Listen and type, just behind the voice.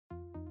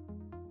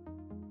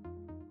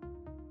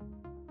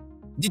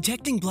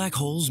Detecting black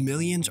holes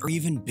millions or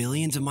even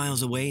billions of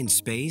miles away in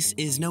space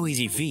is no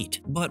easy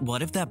feat. But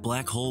what if that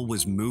black hole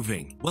was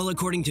moving? Well,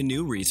 according to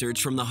new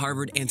research from the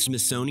Harvard and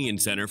Smithsonian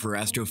Center for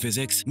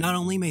Astrophysics, not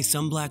only may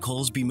some black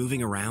holes be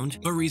moving around,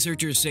 but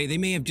researchers say they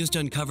may have just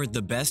uncovered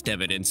the best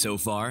evidence so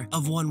far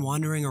of one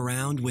wandering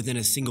around within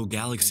a single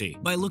galaxy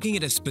by looking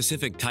at a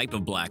specific type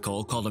of black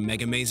hole called a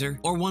megamaser,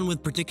 or one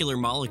with particular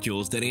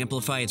molecules that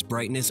amplify its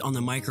brightness on the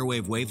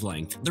microwave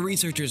wavelength. The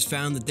researchers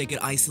found that they could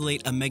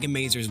isolate a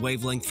megamaser's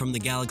wavelength from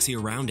the galaxy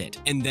around it,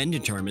 and then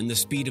determine the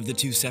speed of the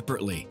two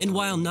separately. And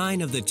while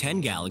 9 of the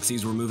 10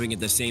 galaxies were moving at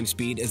the same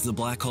speed as the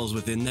black holes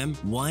within them,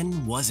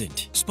 one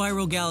wasn't.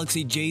 Spiral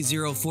Galaxy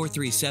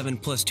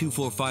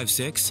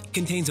J0437+2456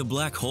 contains a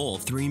black hole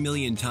 3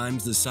 million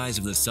times the size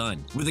of the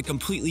Sun, with a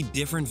completely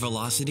different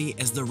velocity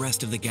as the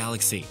rest of the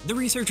galaxy. The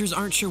researchers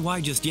aren't sure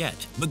why just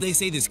yet, but they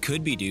say this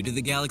could be due to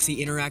the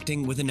galaxy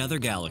interacting with another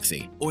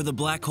galaxy, or the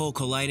black hole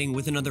colliding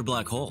with another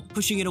black hole,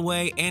 pushing it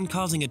away and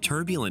causing a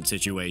turbulent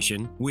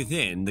situation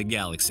within the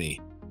galaxy.